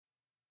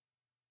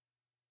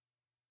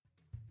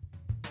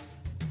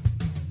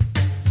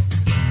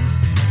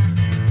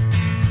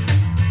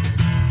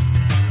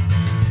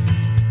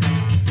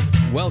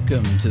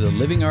Welcome to the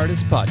Living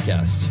Artist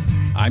Podcast.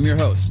 I'm your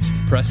host,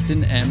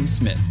 Preston M.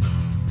 Smith.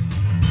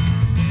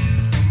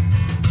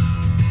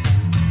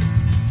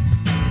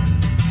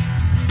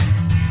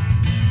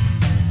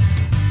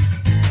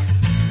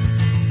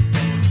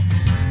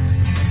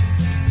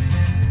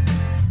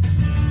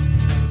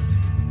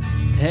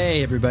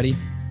 Hey, everybody.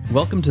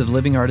 Welcome to the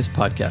Living Artist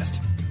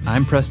Podcast.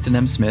 I'm Preston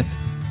M. Smith,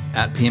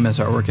 at PMS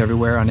Artwork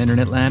everywhere on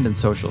internet land and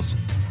socials.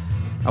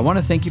 I want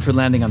to thank you for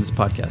landing on this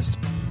podcast.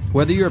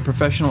 Whether you're a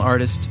professional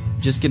artist,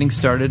 just getting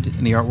started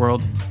in the art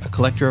world, a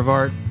collector of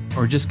art,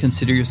 or just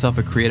consider yourself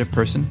a creative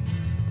person,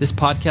 this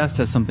podcast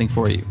has something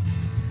for you.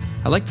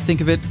 I like to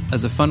think of it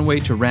as a fun way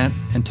to rant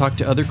and talk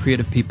to other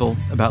creative people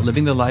about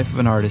living the life of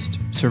an artist,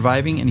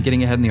 surviving and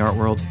getting ahead in the art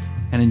world,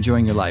 and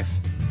enjoying your life.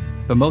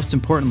 But most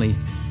importantly,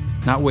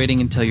 not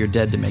waiting until you're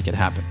dead to make it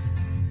happen.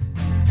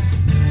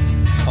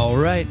 All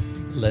right,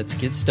 let's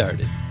get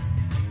started.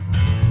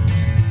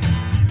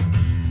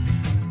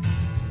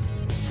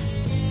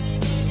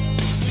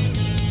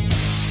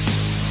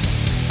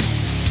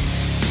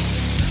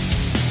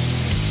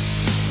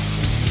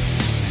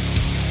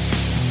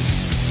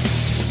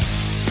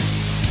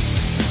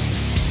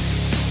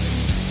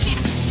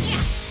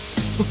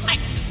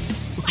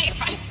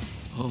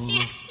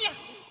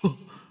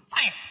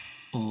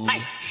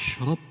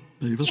 Shut up,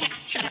 Beavis. Yeah,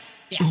 shut up.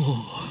 Yeah.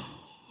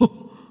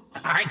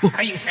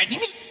 Are you threatening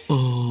me?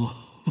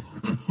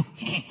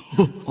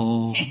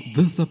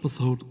 This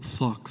episode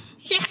sucks.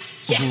 Yeah.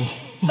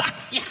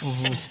 Sucks. Yeah.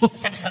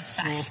 This episode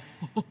sucks.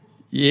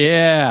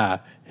 Yeah,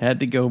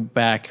 had to go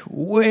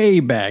way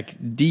back,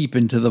 deep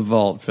into the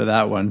vault for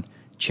that one.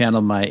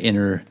 Channel my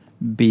inner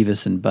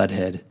Beavis and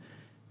Butthead.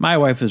 My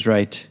wife was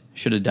right.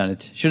 Should have done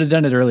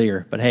it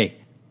earlier, but hey,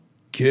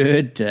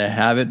 good to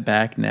have it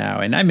back now.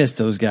 And I miss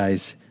those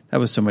guys. That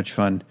was so much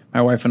fun.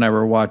 My wife and I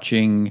were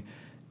watching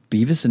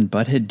Beavis and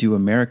Butthead Do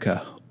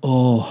America.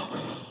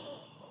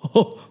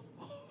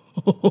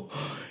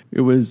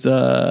 It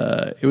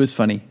was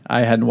funny.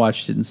 I hadn't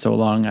watched it in so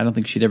long. I don't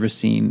think she'd ever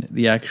seen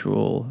the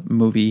actual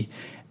movie,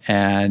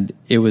 and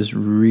it was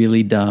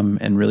really dumb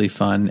and really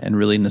fun and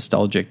really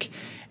nostalgic,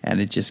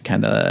 and it just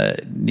kind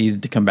of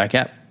needed to come back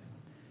up.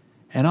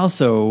 And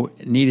also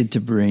needed to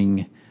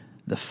bring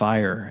the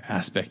fire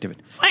aspect of it.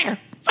 Fire.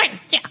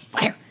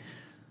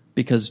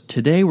 Because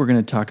today we're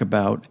going to talk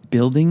about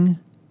building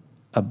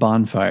a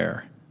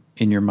bonfire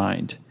in your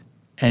mind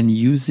and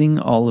using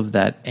all of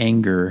that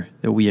anger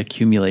that we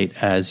accumulate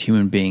as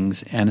human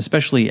beings and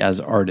especially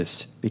as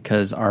artists,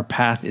 because our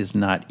path is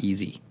not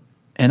easy.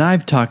 And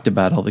I've talked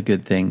about all the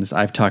good things.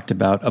 I've talked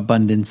about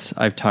abundance.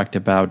 I've talked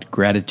about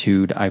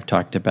gratitude. I've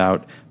talked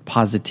about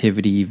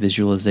positivity,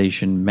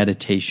 visualization,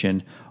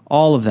 meditation,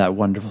 all of that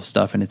wonderful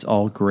stuff, and it's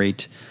all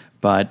great.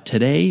 But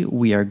today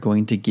we are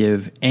going to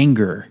give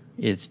anger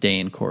its day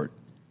in court.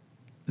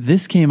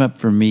 This came up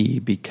for me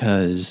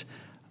because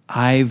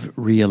I've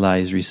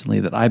realized recently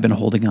that I've been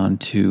holding on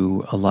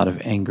to a lot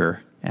of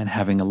anger and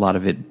having a lot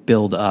of it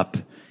build up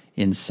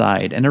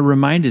inside. And it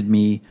reminded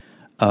me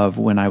of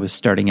when I was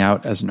starting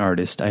out as an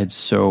artist. I had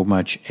so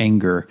much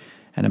anger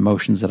and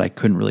emotions that I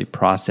couldn't really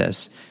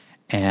process.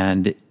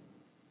 And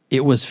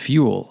it was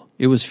fuel.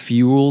 It was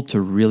fuel to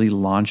really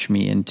launch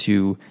me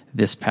into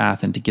this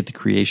path and to get the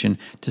creation,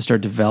 to start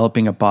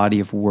developing a body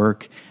of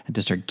work and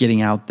to start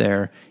getting out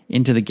there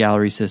into the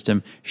gallery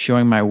system,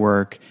 showing my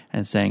work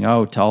and saying,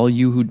 oh, to all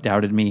you who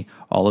doubted me,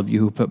 all of you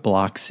who put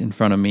blocks in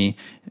front of me,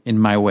 in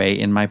my way,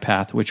 in my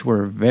path, which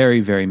were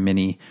very, very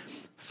many,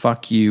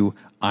 fuck you.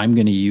 I'm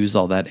going to use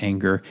all that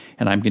anger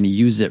and I'm going to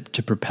use it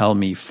to propel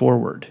me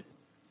forward.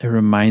 It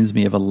reminds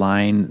me of a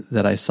line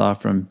that I saw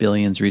from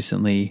Billions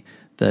recently,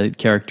 the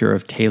character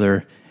of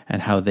Taylor,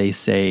 and how they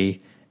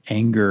say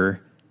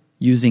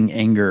using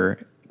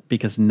anger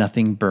because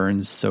nothing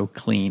burns so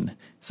clean.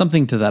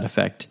 Something to that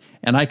effect.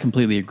 And I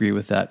completely agree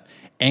with that.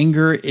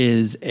 Anger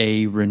is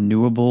a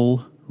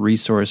renewable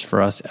resource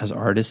for us as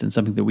artists and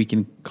something that we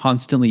can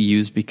constantly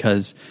use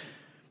because,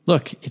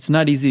 look, it's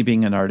not easy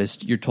being an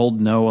artist. You're told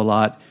no a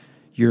lot.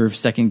 You're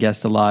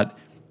second-guessed a lot.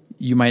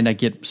 You might not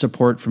get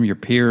support from your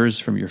peers,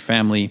 from your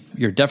family.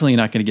 You're definitely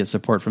not going to get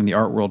support from the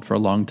art world for a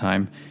long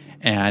time.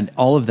 And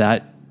all of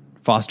that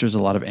fosters a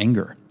lot of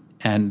anger.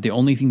 And the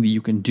only thing that you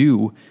can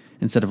do,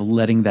 instead of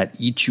letting that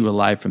eat you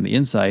alive from the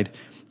inside,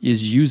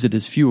 is use it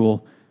as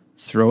fuel,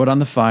 throw it on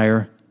the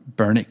fire,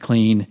 burn it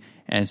clean,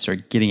 and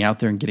start getting out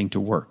there and getting to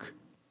work.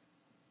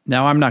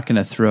 Now, I'm not going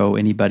to throw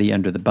anybody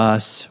under the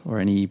bus or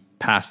any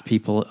past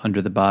people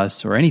under the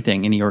bus or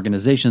anything, any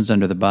organizations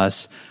under the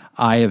bus.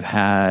 I have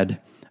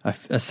had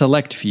a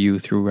select few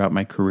throughout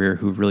my career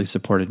who've really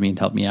supported me and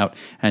helped me out.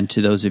 And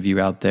to those of you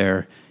out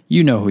there,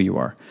 you know who you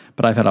are.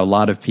 But I've had a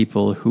lot of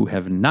people who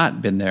have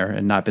not been there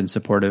and not been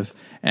supportive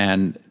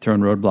and thrown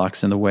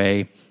roadblocks in the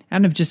way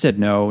and have just said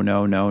no.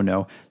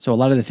 So a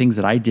lot of the things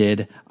that I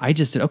did, I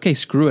just said, okay,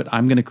 screw it.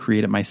 I'm going to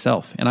create it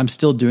myself. And I'm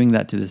still doing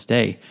that to this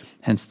day.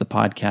 Hence the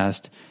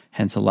podcast,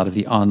 hence a lot of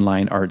the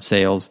online art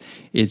sales.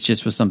 It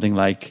just was something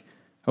like,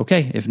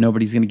 okay, if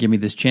nobody's going to give me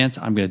this chance,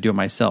 I'm going to do it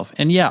myself.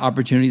 And yeah,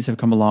 opportunities have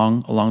come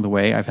along the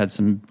way. I've had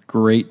some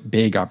great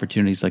big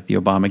opportunities like the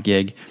Obama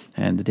gig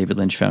and the David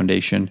Lynch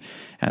Foundation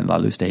and La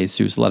Luz de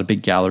Jesus, a lot of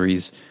big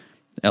galleries,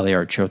 LA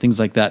Art Show, things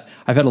like that.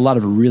 I've had a lot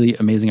of really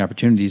amazing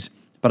opportunities,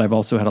 but I've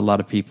also had a lot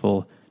of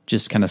people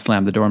just kind of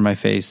slam the door in my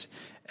face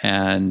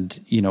and,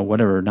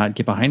 whatever, not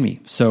get behind me.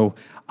 So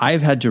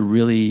I've had to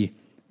really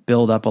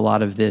build up a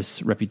lot of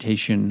this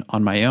reputation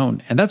on my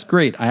own. And that's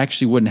great. I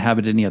actually wouldn't have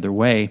it any other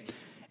way.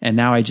 And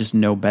now I just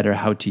know better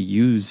how to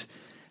use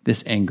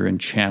this anger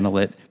and channel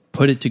it,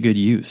 put it to good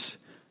use.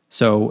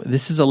 So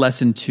this is a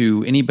lesson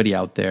to anybody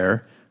out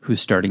there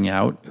who's starting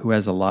out, who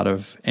has a lot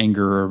of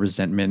anger or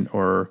resentment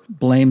or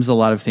blames a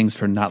lot of things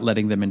for not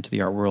letting them into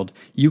the art world.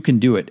 You can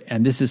do it.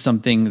 And this is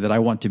something that I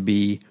want to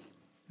be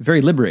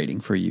very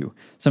liberating for you,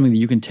 something that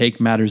you can take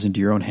matters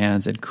into your own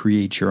hands and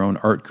create your own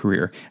art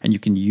career. And you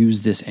can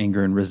use this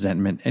anger and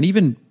resentment and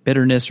even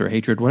bitterness or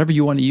hatred, whatever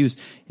you want to use,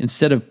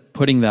 instead of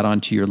putting that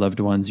onto your loved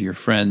ones, your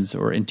friends,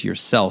 or into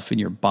yourself, in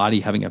your body,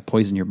 having it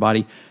poison your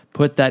body,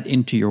 put that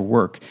into your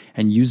work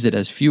and use it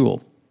as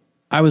fuel.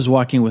 I was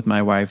walking with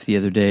my wife the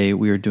other day.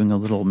 We were doing a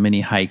little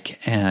mini hike,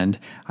 and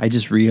I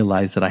just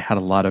realized that I had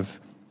a lot of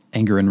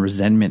anger and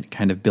resentment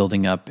kind of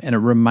building up, and it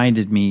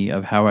reminded me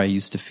of how I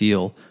used to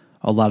feel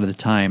a lot of the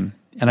time,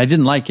 and I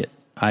didn't like it.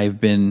 I've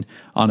been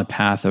on a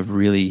path of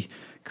really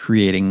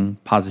creating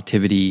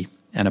positivity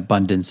and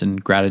abundance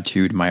and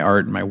gratitude in my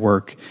art and my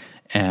work,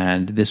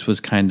 and this was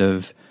kind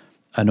of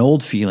an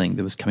old feeling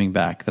that was coming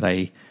back that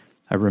I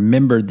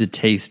remembered the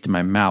taste in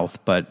my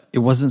mouth, but it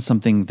wasn't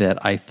something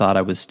that I thought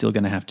I was still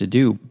going to have to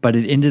do. But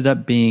it ended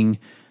up being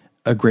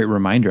a great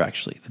reminder,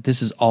 actually, that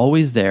this is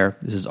always there.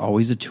 This is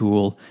always a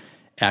tool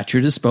at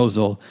your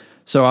disposal.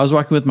 So I was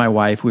walking with my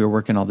wife. We were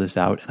working all this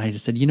out, and I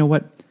just said, you know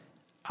what?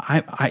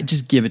 I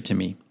just give it to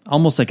me,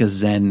 almost like a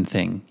Zen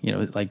thing,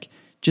 like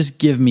just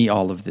give me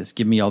all of this.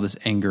 Give me all this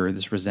anger,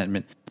 this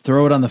resentment.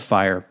 Throw it on the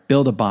fire,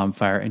 build a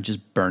bonfire, and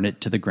just burn it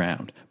to the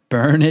ground.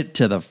 Burn it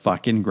to the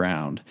fucking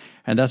ground.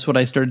 And that's what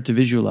I started to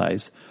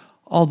visualize.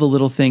 All the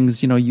little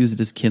things, use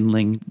it as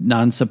kindling.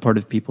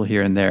 Non-supportive people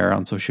here and there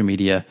on social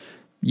media,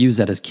 use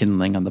that as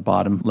kindling on the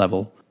bottom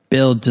level.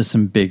 Build to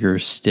some bigger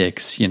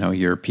sticks,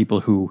 your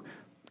people who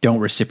don't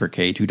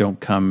reciprocate, who don't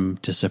come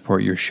to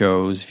support your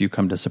shows, if you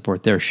come to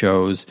support their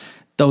shows,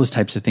 those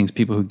types of things,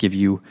 people who give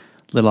you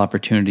little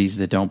opportunities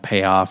that don't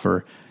pay off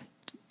or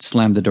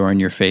slam the door in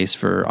your face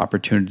for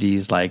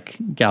opportunities like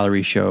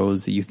gallery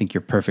shows that you think you're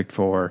perfect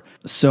for,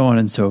 so on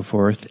and so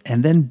forth.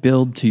 And then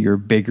build to your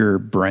bigger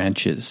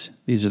branches.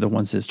 These are the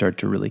ones that start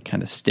to really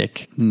kind of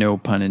stick, no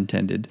pun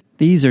intended.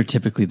 These are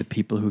typically the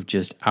people who've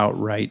just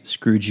outright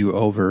screwed you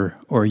over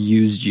or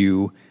used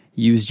you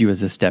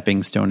as a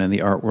stepping stone in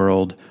the art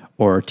world,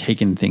 or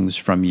taken things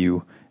from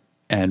you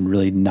and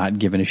really not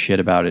given a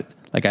shit about it.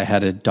 Like I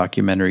had a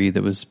documentary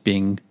that was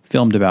being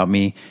filmed about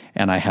me,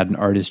 and I had an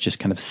artist just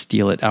kind of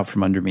steal it out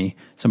from under me,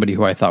 somebody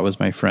who I thought was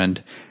my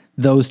friend.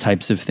 Those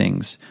types of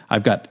things.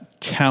 I've got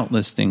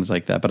countless things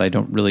like that, but I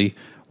don't really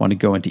want to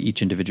go into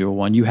each individual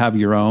one. You have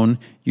your own,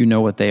 you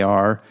know what they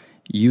are.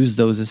 Use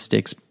those as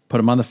sticks, put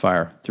them on the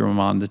fire, throw them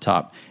on the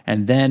top.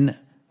 And then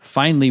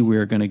finally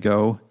we're going to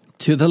go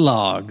to the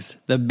logs,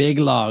 the big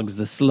logs,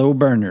 the slow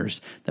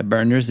burners, the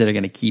burners that are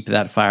going to keep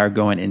that fire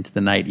going into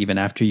the night, even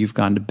after you've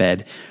gone to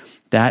bed.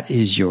 That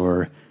is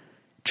your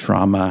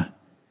trauma,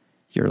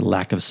 your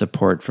lack of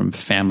support from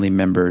family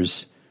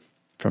members,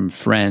 from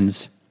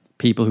friends,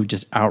 people who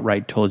just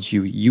outright told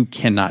you, you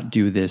cannot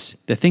do this.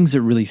 The things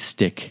that really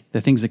stick,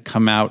 the things that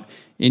come out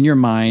in your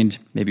mind,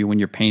 maybe when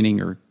you're painting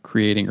or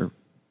creating or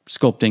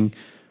sculpting,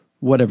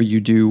 whatever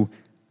you do,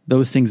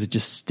 those things that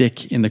just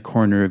stick in the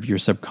corner of your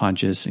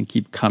subconscious and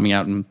keep coming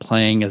out and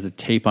playing as a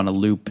tape on a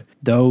loop,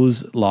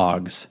 those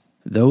logs,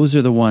 those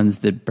are the ones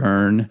that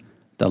burn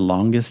the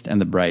longest and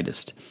the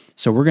brightest.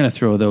 So we're going to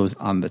throw those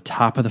on the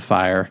top of the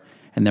fire,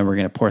 and then we're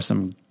going to pour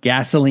some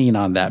gasoline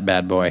on that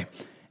bad boy,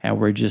 and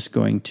we're just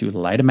going to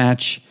light a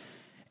match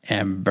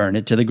and burn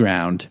it to the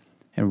ground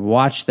and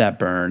watch that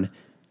burn,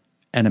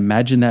 and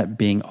imagine that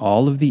being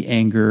all of the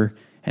anger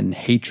and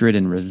hatred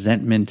and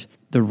resentment,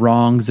 the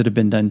wrongs that have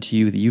been done to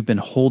you, that you've been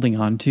holding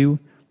on to,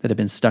 that have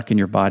been stuck in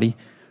your body.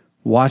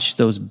 Watch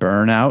those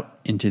burn out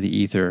into the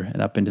ether and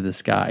up into the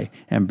sky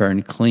and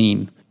burn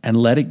clean, and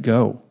let it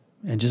go,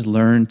 and just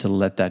learn to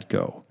let that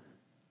go.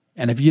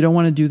 And if you don't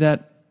want to do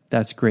that,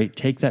 that's great.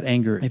 Take that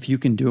anger. If you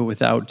can do it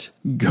without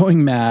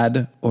going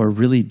mad or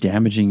really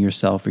damaging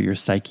yourself or your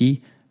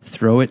psyche,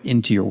 throw it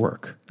into your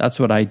work. That's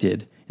what I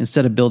did.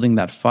 Instead of building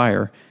that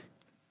fire,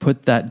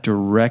 put that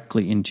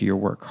directly into your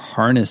work.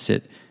 Harness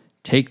it.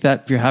 Take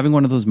that, if you're having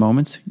one of those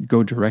moments,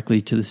 go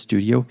directly to the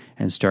studio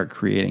and start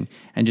creating.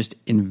 And just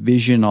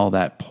envision all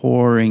that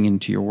pouring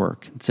into your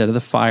work. Instead of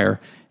the fire,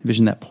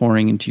 envision that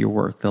pouring into your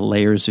work, the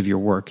layers of your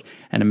work.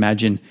 And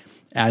imagine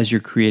as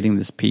you're creating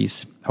this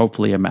piece,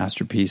 hopefully a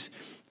masterpiece,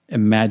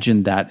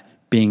 imagine that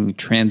being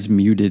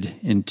transmuted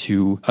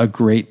into a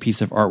great piece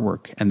of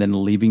artwork and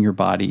then leaving your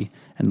body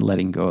and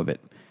letting go of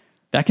it.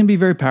 That can be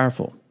very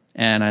powerful.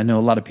 And I know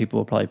a lot of people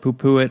will probably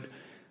poo-poo it,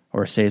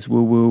 or say it's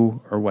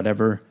woo-woo or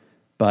whatever.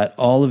 But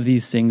all of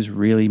these things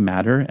really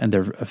matter, and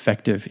they're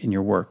effective in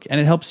your work. And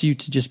it helps you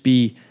to just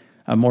be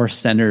a more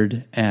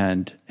centered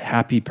and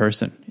happy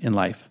person in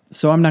life.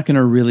 So I'm not going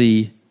to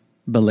really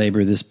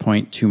belabor this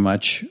point too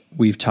much.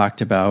 We've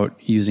talked about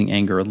using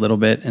anger a little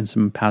bit in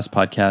some past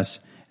podcasts.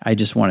 I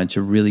just wanted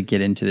to really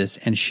get into this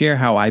and share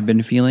how I've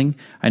been feeling.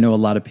 I know a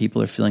lot of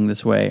people are feeling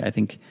this way. I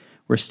think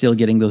we're still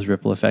getting those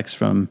ripple effects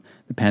from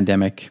the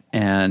pandemic,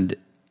 and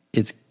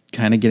it's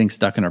kind of getting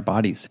stuck in our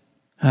bodies.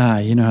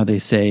 You know how they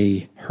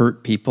say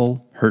hurt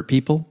people hurt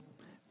people?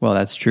 Well,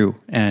 that's true.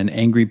 And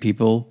angry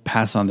people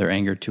pass on their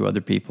anger to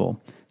other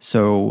people.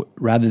 So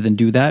rather than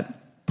do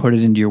that, put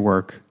it into your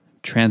work,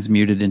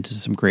 transmute it into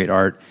some great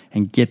art,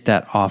 and get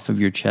that off of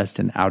your chest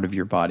and out of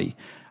your body.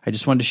 I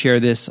just wanted to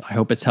share this. I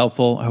hope it's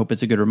helpful. I hope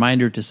it's a good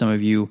reminder to some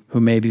of you who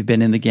maybe have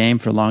been in the game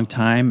for a long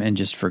time and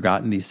just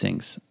forgotten these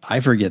things. I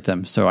forget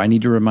them, so I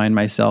need to remind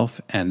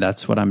myself, and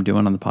that's what I'm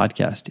doing on the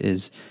podcast,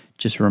 is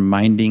just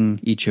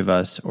reminding each of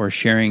us or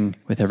sharing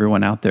with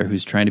everyone out there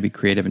who's trying to be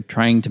creative and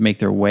trying to make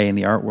their way in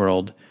the art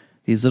world,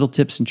 these little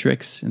tips and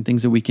tricks and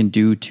things that we can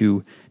do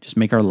to just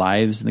make our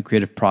lives and the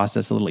creative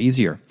process a little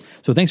easier.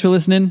 So thanks for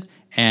listening,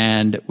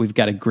 and we've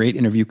got a great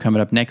interview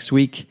coming up next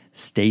week.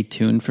 Stay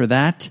tuned for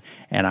that,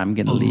 and I'm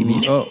going to leave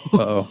you.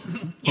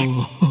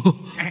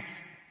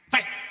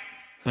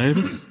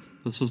 Davis,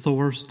 this is the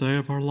worst day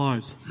of our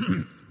lives.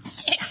 I'm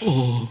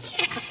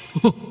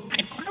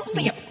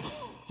Cornelius.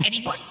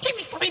 Anyone,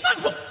 Timmy for me,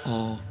 Bungle.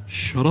 Oh,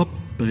 shut up,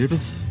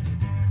 Davis.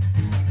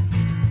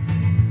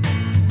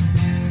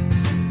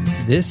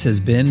 This has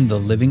been the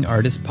Living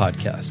Artist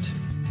Podcast.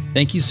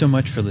 Thank you so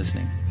much for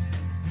listening.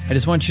 I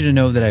just want you to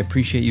know that I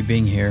appreciate you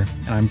being here,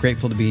 and I'm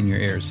grateful to be in your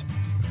ears.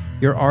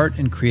 Your art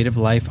and creative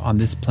life on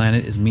this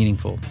planet is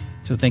meaningful,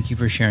 so thank you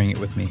for sharing it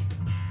with me.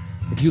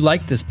 If you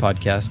like this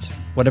podcast,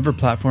 whatever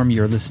platform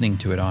you're listening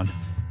to it on,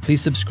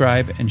 please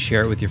subscribe and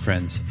share it with your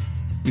friends.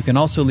 You can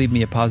also leave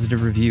me a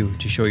positive review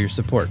to show your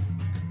support.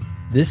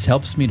 This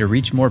helps me to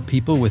reach more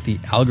people with the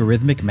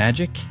algorithmic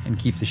magic and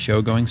keep the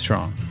show going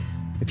strong.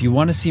 If you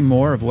want to see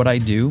more of what I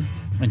do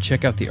and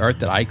check out the art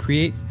that I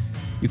create,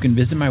 you can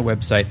visit my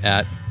website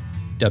at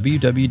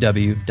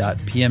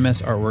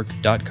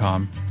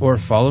www.pmsartwork.com or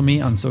follow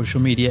me on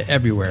social media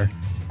everywhere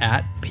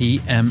at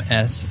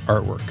PMS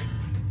Artwork.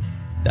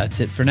 That's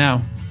it for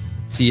now.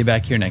 See you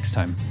back here next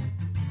time.